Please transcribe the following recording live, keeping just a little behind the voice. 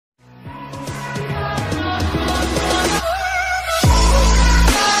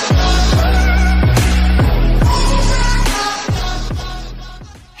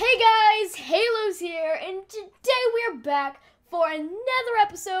for another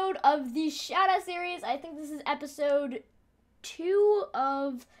episode of the Shoutout series. I think this is episode 2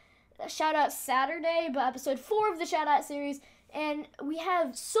 of Shoutout Saturday, but episode 4 of the Shoutout series. And we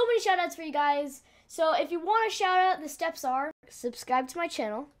have so many shoutouts for you guys. So if you want a shoutout, the steps are subscribe to my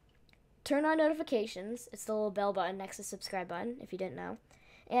channel, turn on notifications. It's the little bell button next to the subscribe button, if you didn't know.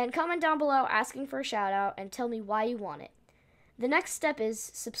 And comment down below asking for a shoutout and tell me why you want it. The next step is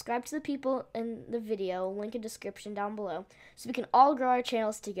subscribe to the people in the video, link in description down below, so we can all grow our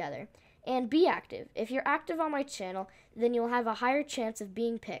channels together. And be active. If you're active on my channel, then you'll have a higher chance of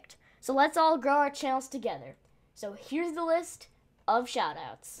being picked. So let's all grow our channels together. So here's the list of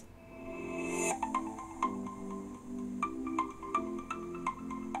shoutouts.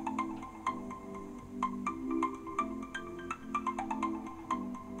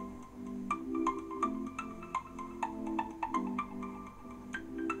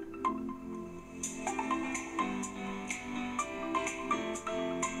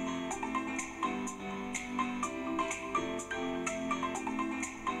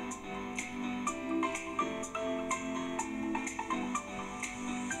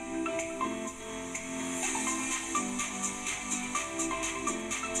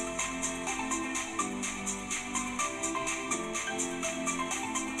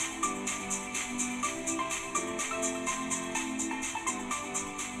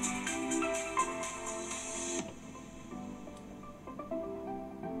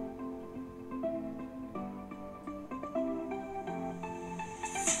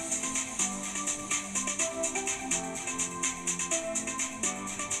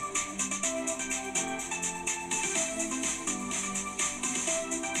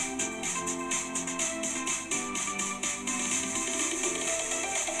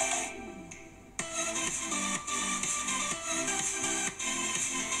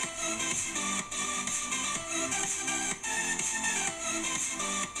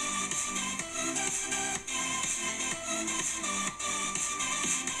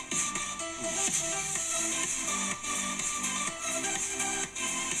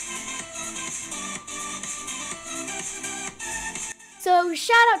 So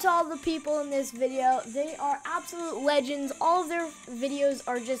shout out to all the people in this video. They are absolute legends. All of their videos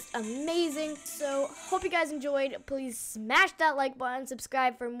are just amazing. So hope you guys enjoyed. Please smash that like button,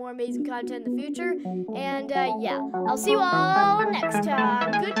 subscribe for more amazing content in the future. And yeah, I'll see you all next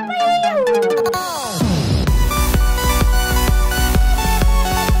time. Goodbye.